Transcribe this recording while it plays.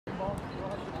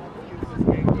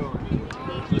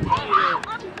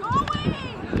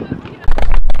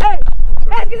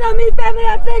on me, family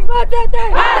at 6, 1, 2, 3.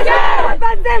 Haskins!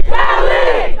 Offensive,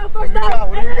 family! Go first down.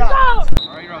 What do you got? All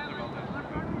right, you're out there, Valdez.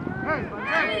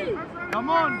 Hey, come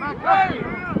on, back up.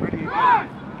 Ready,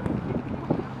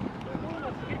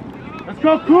 let's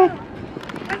go, Coop.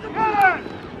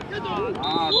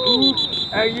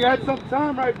 Hey, you had some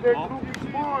time right there, Coop. You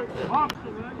smart.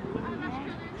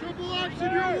 Triple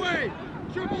option your way.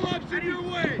 Triple option your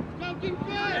way. Falcon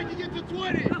fast. You get to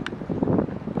 20.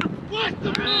 What's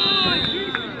the ball?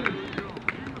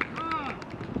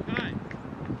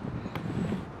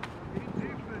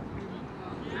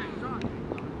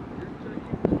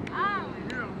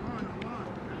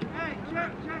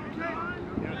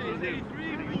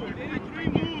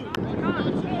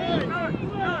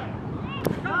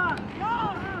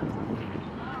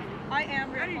 I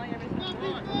am ready. Here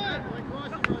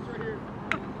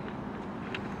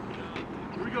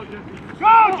we go, Jesse.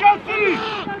 Go, Jesse!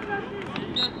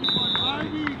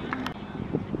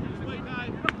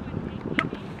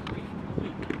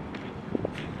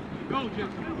 Go,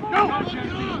 Jesse. Go,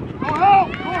 Jesse. Go help!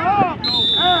 Go help!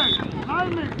 Hey,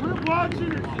 Simon, quit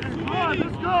watching it. Come on,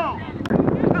 let's go.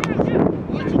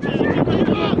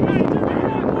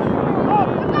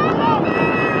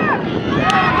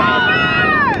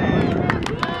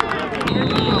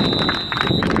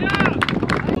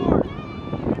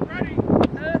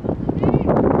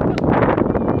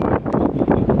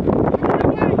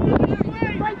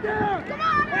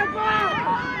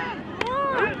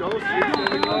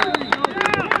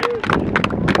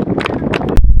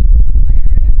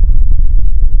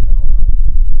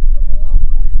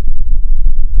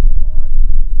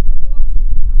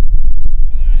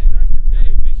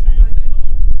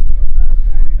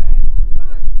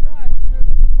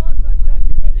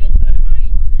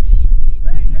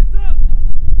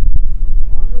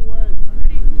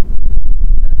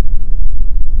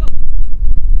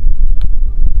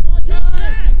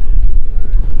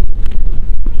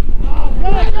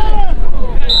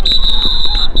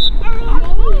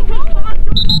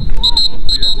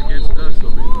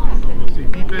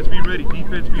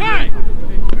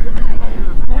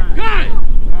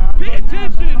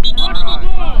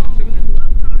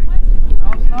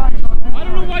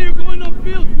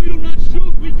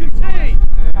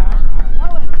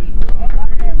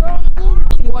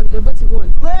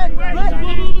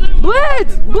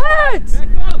 Blitz! Blitz!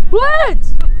 Blitz!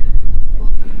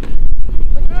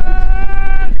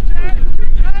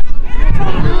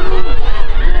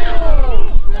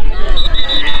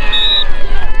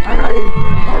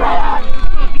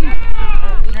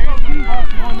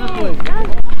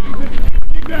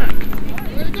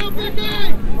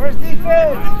 Where's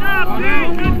defense?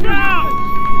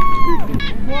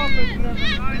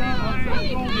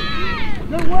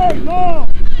 Good way, no!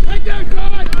 Right there,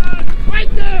 son!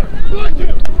 Right there! Push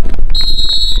him!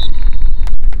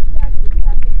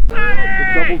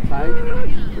 Double tight,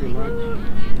 pretty much.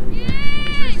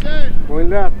 Going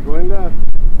left, going left.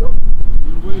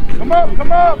 Come up,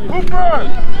 Hooper!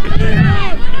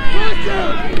 Push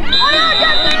him!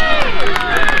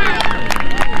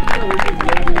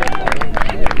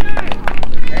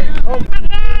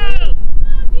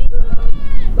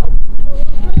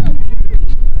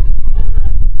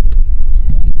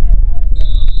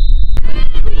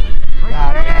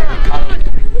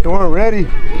 They weren't ready.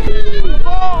 On the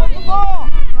ball! On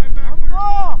the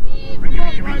ball!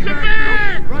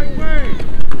 Right way!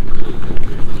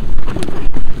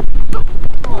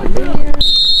 Oh, man.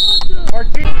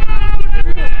 Martin.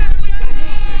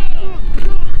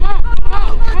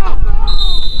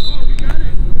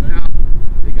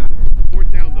 They got it. Fourth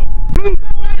down, though.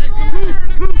 Hey, come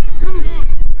on.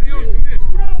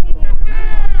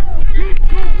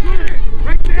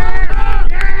 Right there!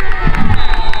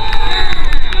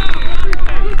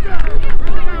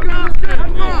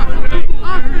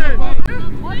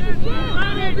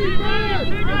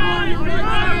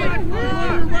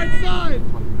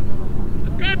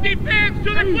 Defense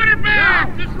to the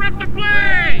quarterback! Disrupt the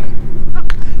play!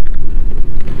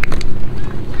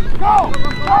 Go!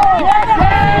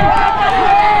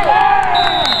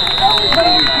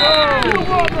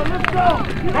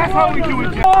 That's how we do it,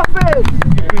 Jeff. Offense!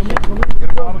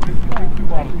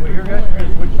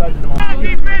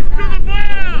 Defense to the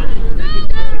ball!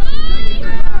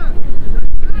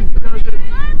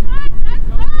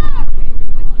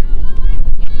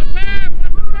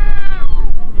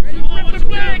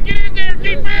 Get in there,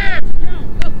 defense!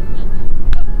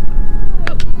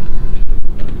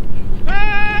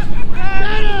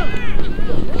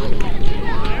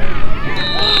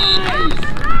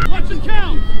 Watch and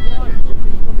count!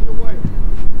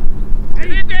 Get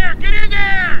in there! Get in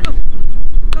there!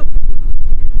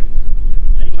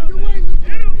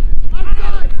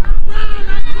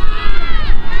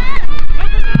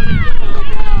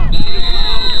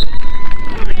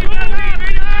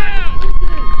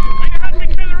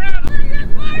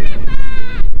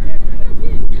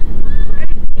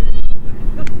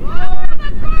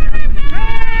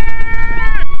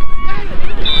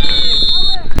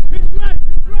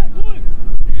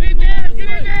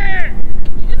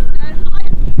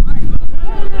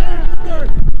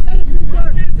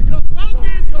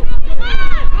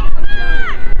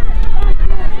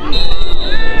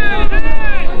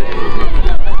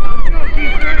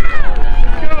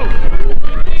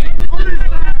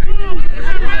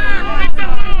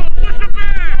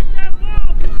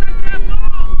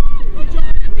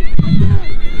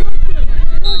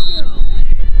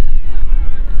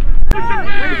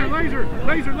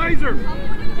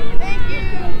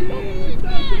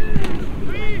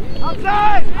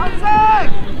 Outside! Outside!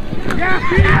 Yeah!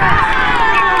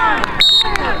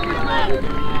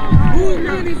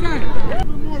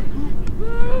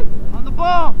 On the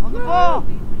ball! On the ball!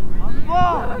 On the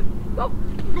ball!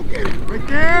 Go get it! Right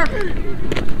there!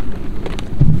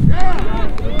 Yeah!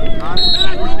 Got it.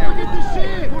 Don't forget the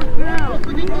shit! Don't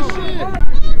forget the shit!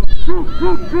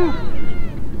 Go!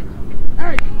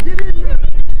 Hey, get in there!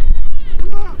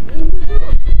 Come on!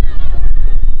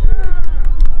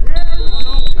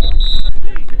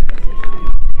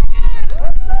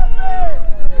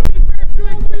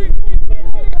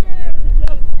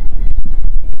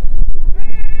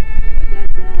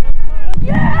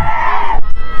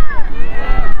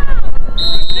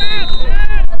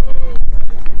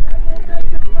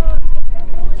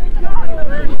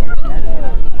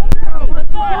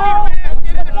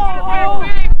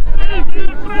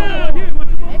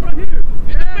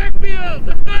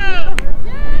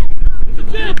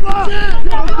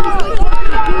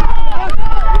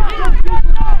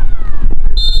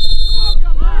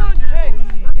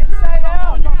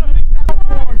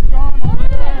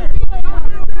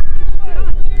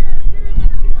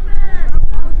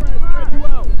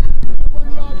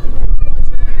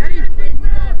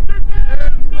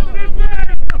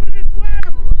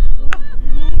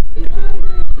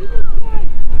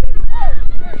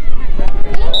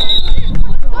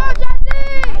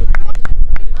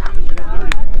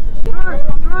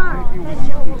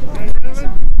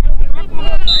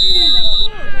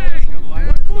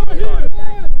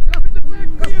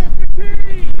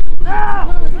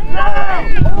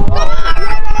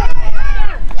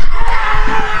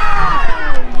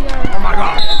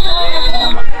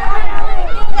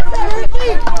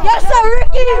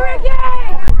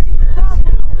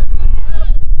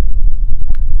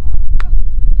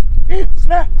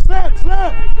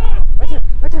 Slap!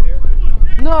 Right there!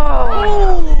 No!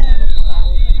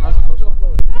 That was a close one.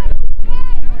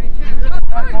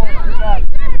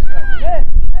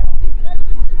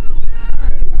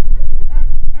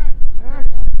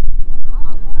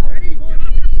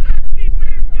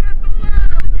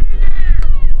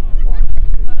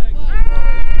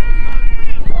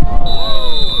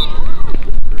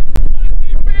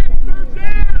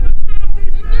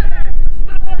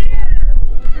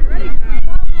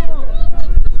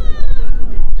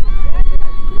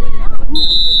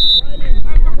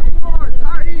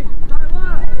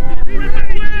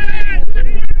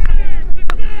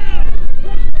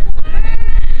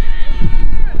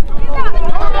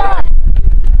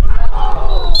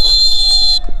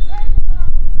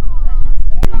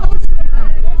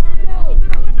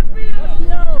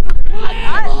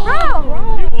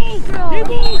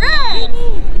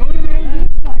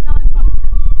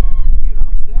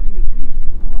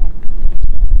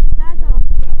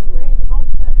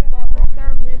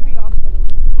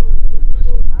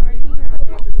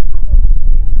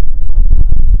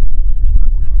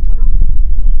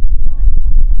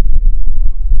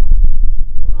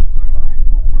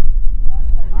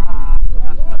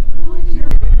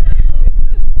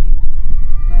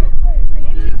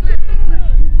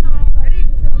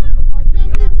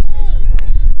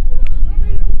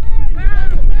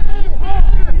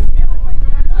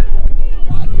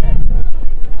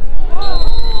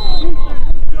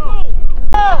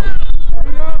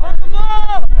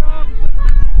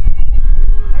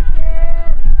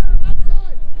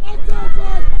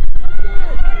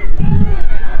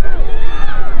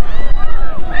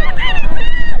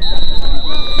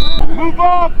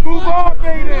 Move up,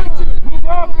 Aiden! Move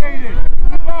up, Aiden!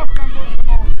 Move up, come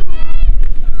on!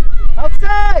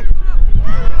 Outside!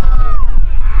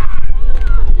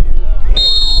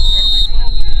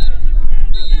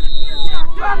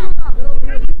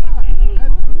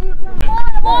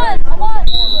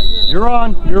 You're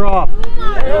on, you're off.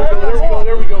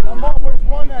 There we go. Where's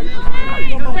one at?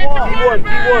 Keep one.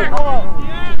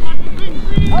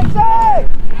 Outside!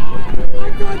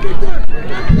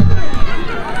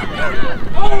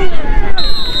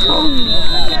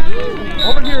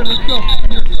 Over here, let's go. All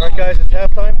right, guys, it's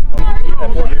halftime. That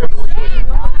board here.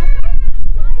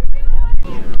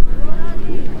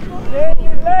 Get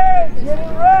your legs, get it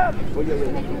up.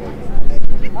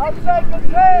 Outside the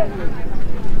legs.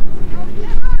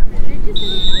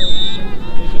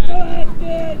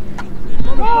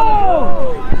 Go!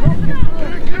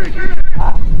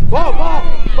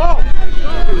 Ball!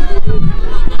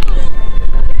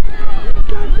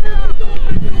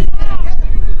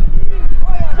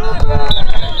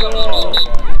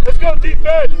 Let's go,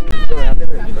 defense!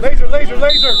 Laser!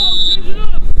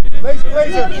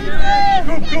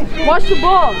 Go! Watch the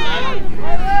ball!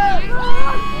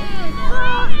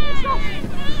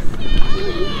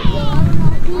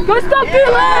 Go stop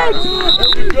Felix!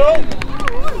 There we go.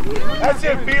 That's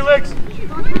it, Felix.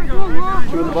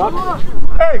 Two in the box.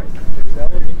 Hey.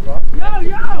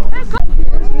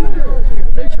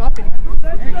 They're chopping.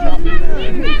 Haskins,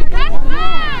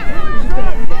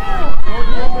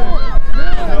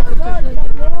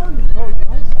 hold on.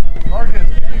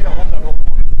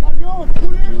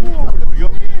 There we go.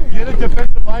 Get a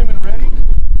defensive lineman ready.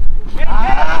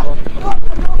 Ah.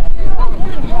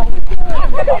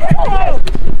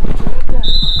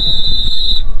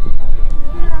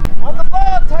 On the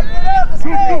ball, tighten it up, let's go!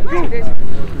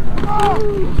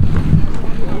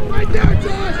 Right there,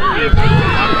 Josh!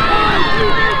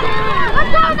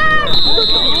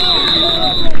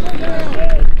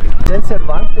 Then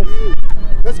Cervantes.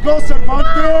 Let's go,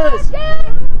 Cervantes!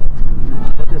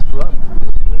 What disrupt?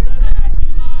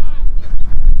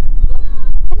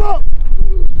 Come on!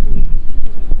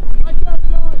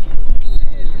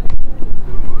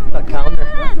 A counter.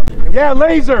 Yeah,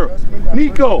 laser!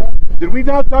 Nico, did we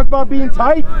not talk about being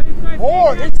tight?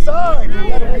 More inside. You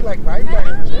gotta be like right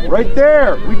there. Right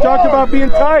there. We talked about being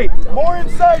tight. More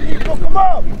inside, Nico. Come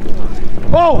on.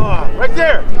 Oh, right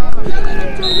there.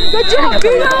 Good job,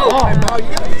 Vito! Oh. Now you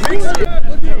gotta fix it.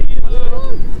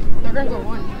 They're gonna go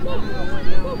one.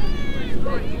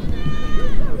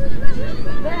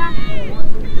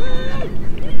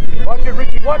 Watch it,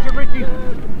 Ricky. Watch it, Ricky.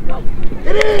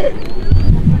 Get in.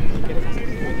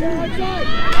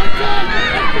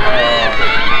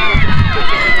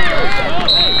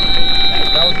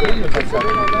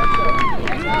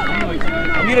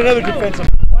 I need another defensive.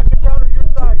 Watch it counter your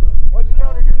side. Watch it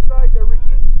counter your side there,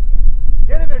 Ricky.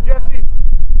 Get in there, Jesse.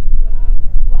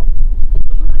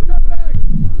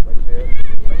 Right there.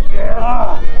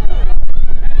 Yeah.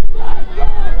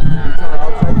 He's on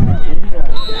outside.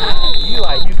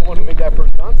 Eli, he's the one who made that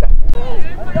first contact.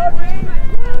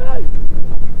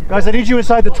 Guys, I need you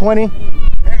inside the 20. Hey,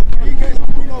 what are you guys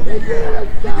doing over here?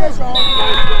 You guys are all...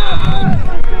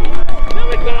 Here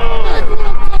we go!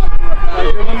 Guys,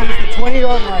 you're limited to the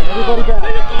 20-yard line. Everybody back.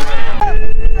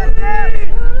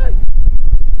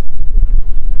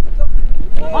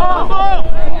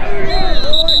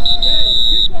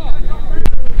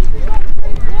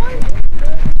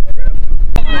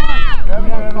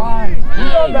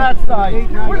 Who's on that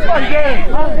side? Where's my game?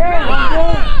 Block!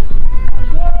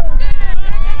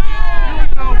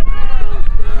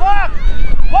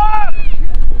 Block!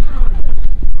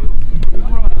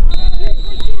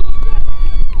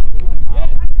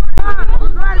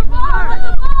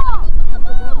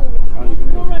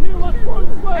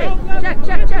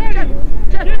 Check.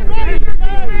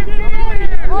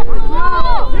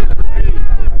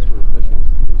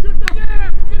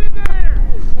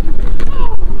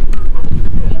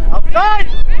 Outside!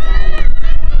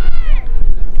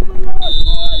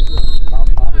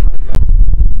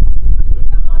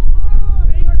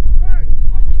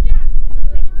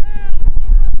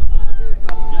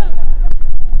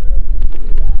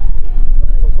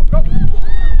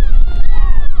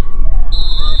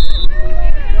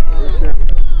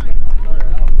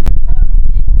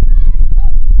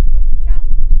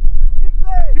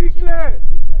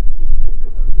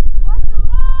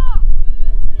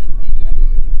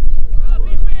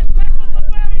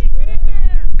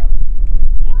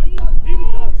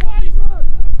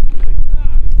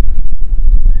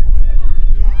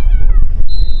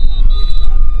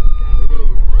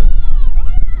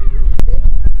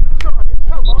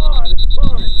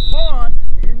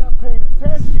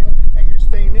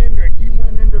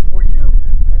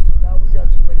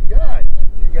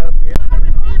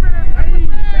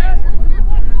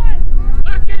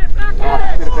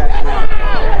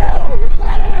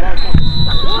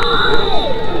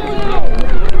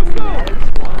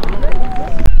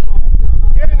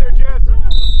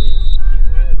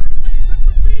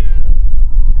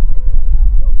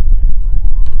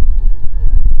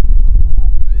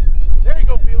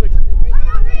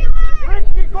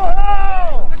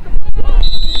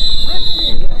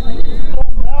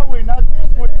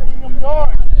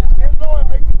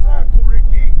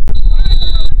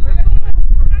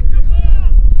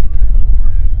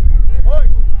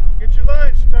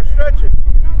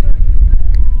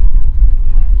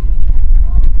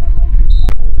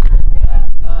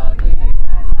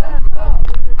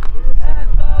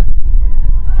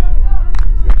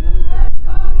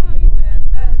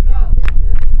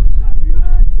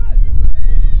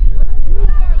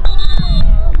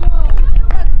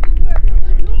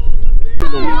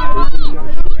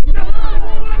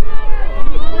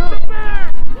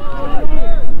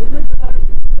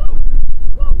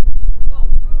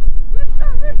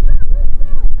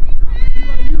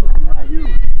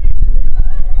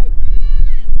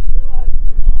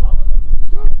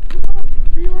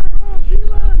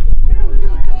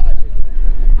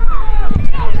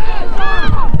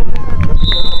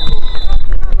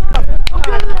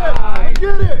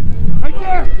 get it! Right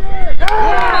there! Yeah!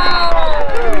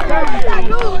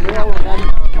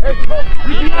 Hey,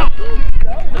 you out!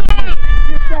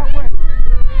 Get that way!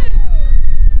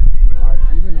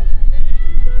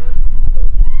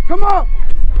 Come on!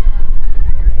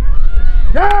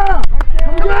 Yeah!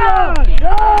 Come on!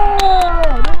 Yeah!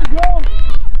 There we go!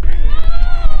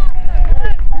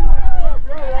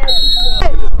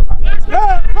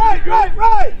 Yeah!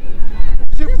 Right!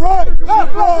 Shift right!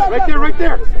 Left! Right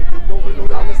there!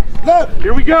 Left!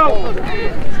 Here we go!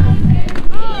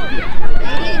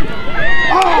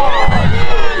 Oh!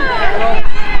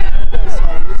 It's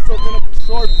still gonna be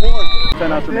short forward.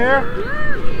 Send out there.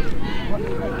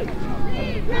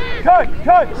 Cut!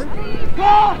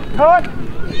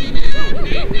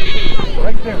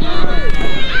 Right there.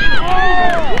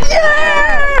 Yeah!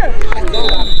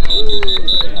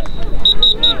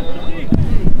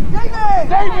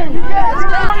 David, you got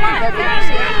it!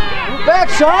 Move back,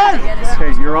 Sean!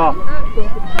 Okay, you're off.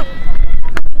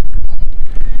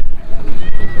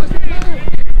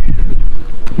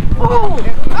 Oh,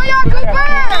 yeah, good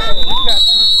pass!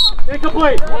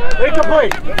 Incomplete! No,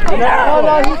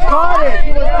 he caught it.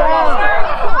 He was down.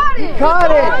 He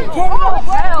caught it.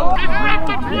 Disrupt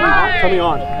the play! Coming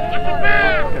on. Look at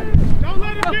that! Don't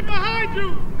let him get behind you!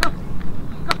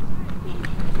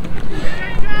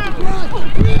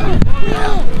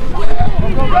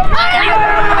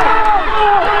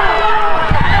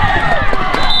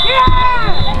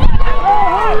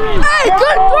 Hey,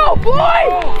 good throw, boy!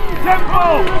 Tempo!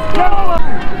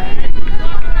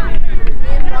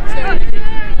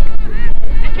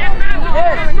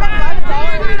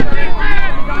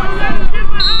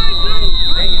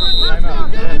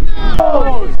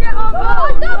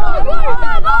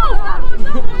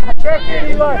 Check it,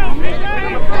 Eli.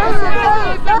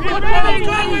 Stay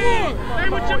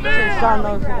with your man!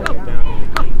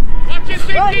 Watch it,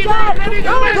 Steve! Ready to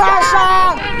go!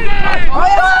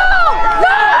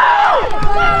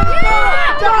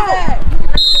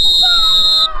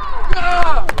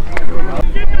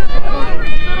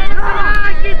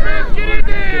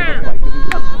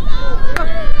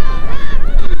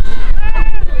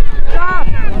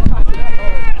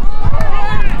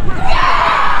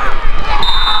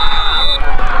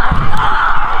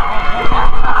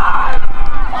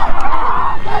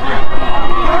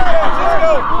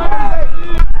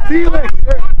 Felix!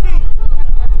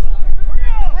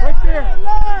 Right there!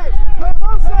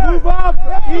 Move up!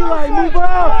 Eli, move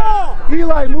up!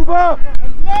 Eli, move up!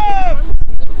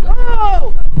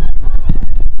 Go!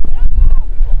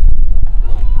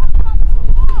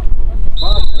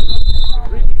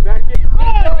 Back in.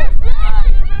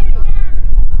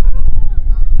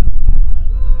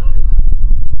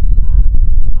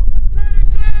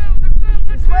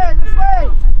 This way.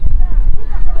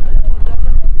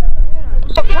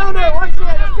 Counter, watch it,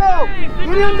 let's go!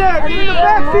 Get in there, get in the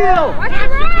backfield! Watch your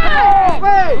right!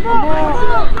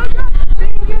 This way!